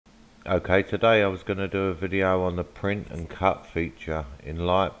Okay, today I was going to do a video on the print and cut feature in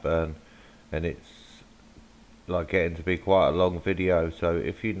Lightburn, and it's like getting to be quite a long video, so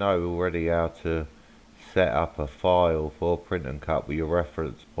if you know already how to set up a file for print and cut with your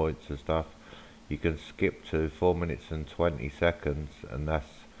reference points and stuff, you can skip to 4 minutes and 20 seconds, and that's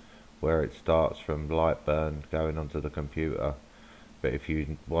where it starts from Lightburn going onto the computer. But if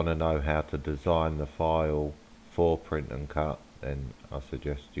you want to know how to design the file for print and cut, then I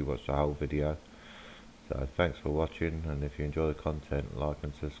suggest you watch the whole video. So thanks for watching, and if you enjoy the content, like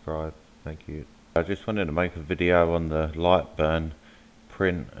and subscribe. Thank you. I just wanted to make a video on the Lightburn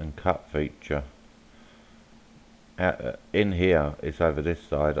print and cut feature. In here it's over this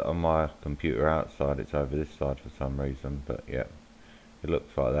side, on my computer outside it's over this side for some reason, but yeah, it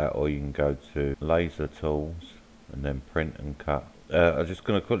looks like that. Or you can go to laser tools and then print and cut. I'm just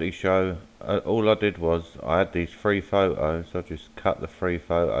going to quickly show, all I did was I had these 3 photos. I just cut the 3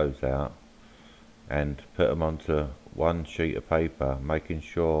 photos out and put them onto one sheet of paper, making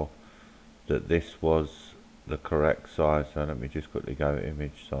sure that this was the correct size. So let me just quickly go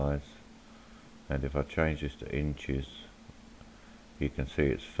image size, and if I change this to inches, you can see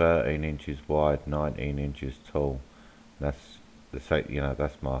it's 13 inches wide, 19 inches tall. That's the same, you know,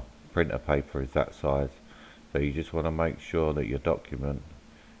 that's my printer paper is that size. So you just want to make sure that your document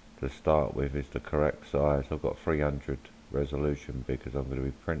to start with is the correct size. I've got 300 resolution because I'm going to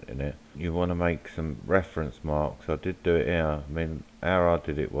be printing it. You want to make some reference marks. I did do it here. I mean, how I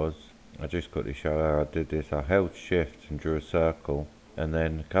did it was, I'll just quickly show how I did this. I held shift and drew a circle, and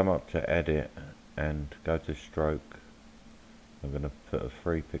then come up to edit and go to stroke. I'm going to put a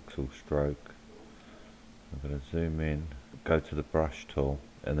 3 pixel stroke. I'm going to zoom in, go to the brush tool,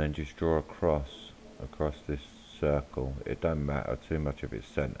 and then just draw across this circle. It don't matter too much if it's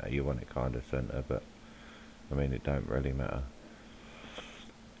center. You want it kind of center, but I mean it don't really matter.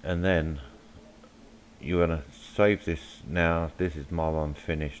 And then you want to save this. Now this is my one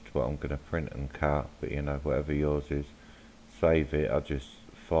finished, what I'm going to print and cut, but you know, whatever yours is, save it. I just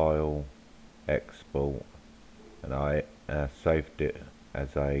file, export, and I saved it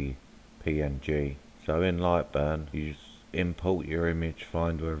as a PNG. So in Lightburn you just import your image,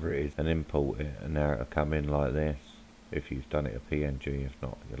 find wherever it is and import it, and now it'll come in like this. If you've done it a PNG, if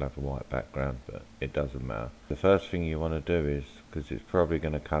not you'll have a white background, but it doesn't matter. The first thing you want to do is, because it's probably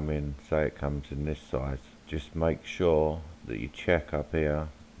going to come in, say it comes in this size, just make sure that you check up here.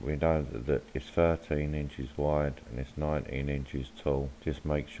 We know that it's 13 inches wide and it's 19 inches tall. Just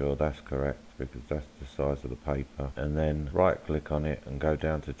make sure that's correct, because that's the size of the paper. And then right click on it and go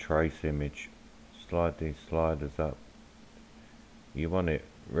down to trace image. Slide these sliders up. You want it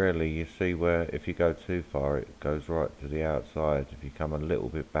really, you see where if you go too far it goes right to the outside. If you come a little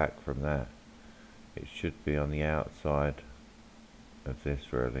bit back from that, it should be on the outside of this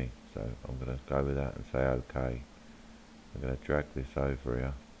really. So I'm going to go with that and say okay. I'm going to drag this over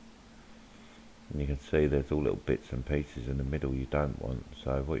here, and you can see there's all little bits and pieces in the middle you don't want.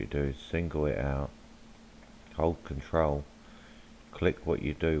 So what you do is single it out, hold control, click what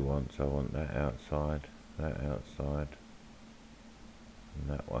you do want. So I want that outside, and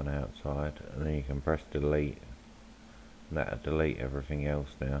that one outside, and then you can press delete, and that'll delete everything else.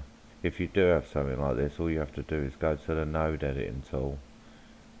 Now if you do have something like this, all you have to do is go to the node editing tool,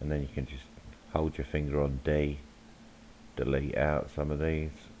 and then you can just hold your finger on D, delete out some of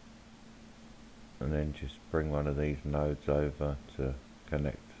these, and then just bring one of these nodes over to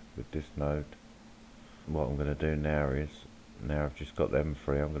connect with this node. What I'm going to do now is, now I've just got them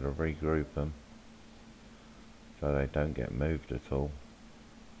free, I'm going to regroup them so they don't get moved at all.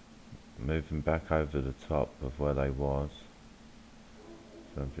 Move them back over the top of where they was.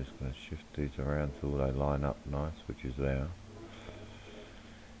 So I'm just going to shift these around till they line up nice, which is there.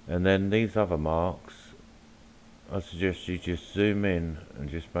 And then these other marks, I suggest you just zoom in and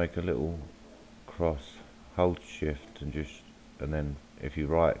just make a little cross, hold shift, and then if you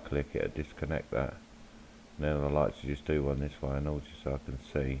right click it, disconnect that. And then I like to just do one this way and all, just so I can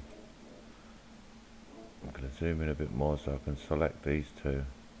see. I'm going to zoom in a bit more so I can select these two.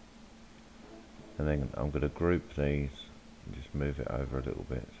 And then I'm going to group these and just move it over a little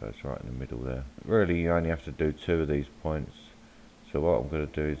bit so it's right in the middle there. Really you only have to do 2 of these points. So what I'm going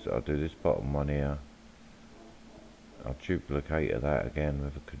to do is I'll do this bottom one here. I'll duplicate that again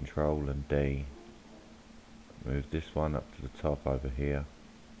with a control and D. Move this one up to the top over here.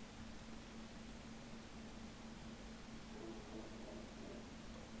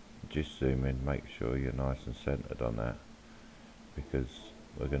 Just zoom in, make sure you're nice and centered on that, because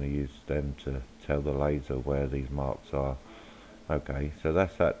we're going to use them to tell the laser where these marks are. Okay, so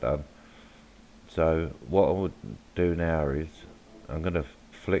that's that done. So what I would do now is I'm going to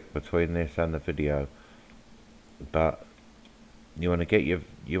flick between this and the video, but you want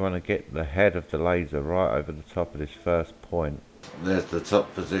to get the head of the laser right over the top of this first point. There's the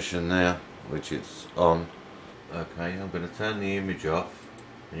top position there, which it's on. Okay, I'm going to turn the image off,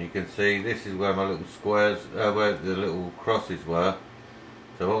 and you can see this is where my little squares, where the little crosses were.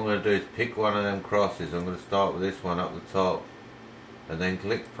 So what I'm going to do is pick one of them crosses. I'm going to start with this one up the top, and then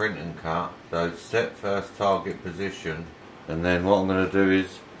click print and cut. So set first target position, and then what I'm going to do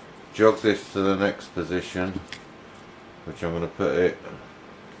is jog this to the next position, which I'm going to put it.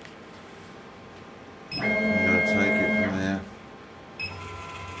 I'm going to take it from there,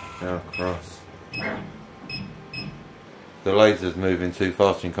 go across. The laser's moving too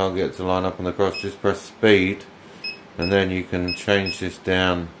fast and you can't get it to line up on the cross. Just press speed, and then you can change this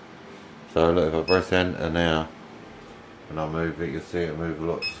down. So look, if I press enter now, and I move it, you'll see it move a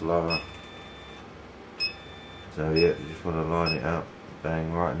lot slower. So yeah, you just want to line it up,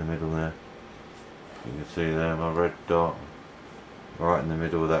 bang, right in the middle there. You can see there my red dot, right in the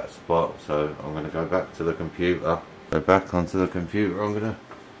middle of that spot. So I'm going to go back to the computer. Go back onto the computer, I'm going to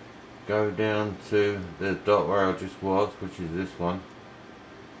go down to the dot where I just was, which is this one.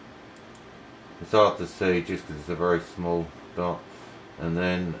 It's hard to see just because it's a very small dot. And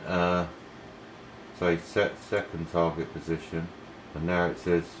then say set second target position, and now it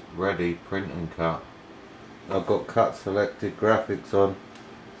says ready, print and cut. I've got cut selected graphics on,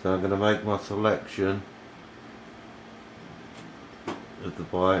 so I'm going to make my selection of the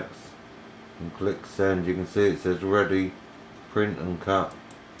bikes and click send. You can see it says ready, print and cut.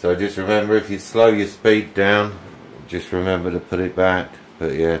 So just remember, if you slow your speed down, just remember to put it back.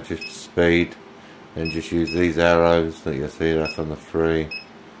 But yeah, just speed, and just use these arrows that you see, that's on the 3.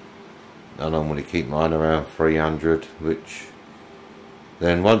 I normally keep mine around 300, which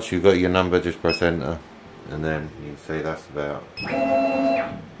then once you've got your number, just press enter, and then you can see that's about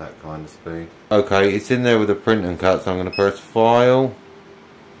that kind of speed. Okay, it's in there with the print and cut, so I'm going to press file.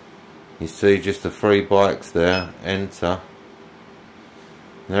 You see just the 3 bikes there, enter.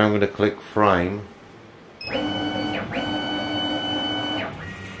 Now I'm going to click frame. You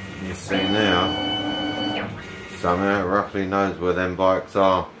see now, somehow it roughly knows where them bikes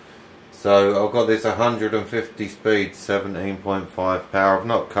are. So I've got this 150 speed, 17.5 power. I've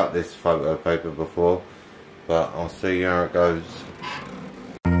not cut this photo paper before, but I'll see how it goes.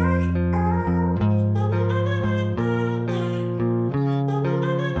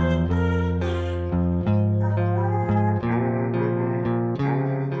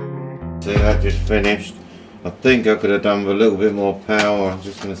 See, that just finished. I think I could have done with a little bit more power. I'm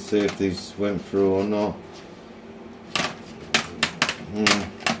just going to see if these went through or not.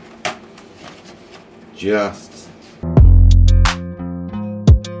 Just.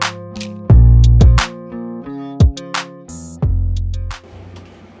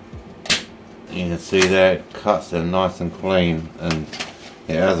 You can see there it cuts them nice and clean, and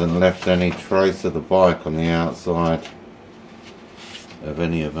it hasn't left any trace of the bike on the outside of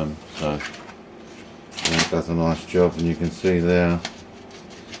any of them, so yeah, it does a nice job. And you can see there,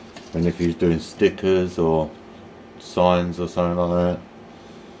 and if you're doing stickers or signs or something like that,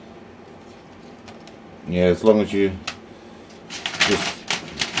 yeah, as long as you just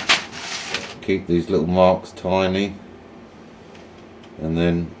keep these little marks tiny, and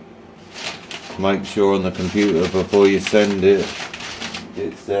then make sure on the computer before you send it,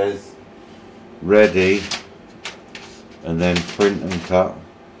 it says ready, and then print and cut.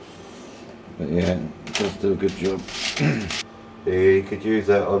 But yeah, it does do a good job. Yeah, you could use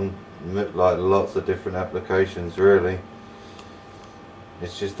that on like lots of different applications really.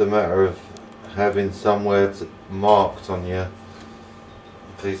 It's just a matter of having somewhere marked on your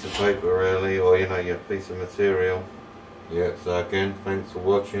piece of paper really, or you know, your piece of material. Yeah, so again, thanks for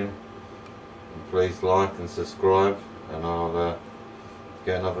watching, and please like and subscribe, and I'll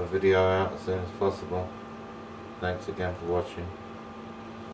get another video out as soon as possible. Thanks again for watching.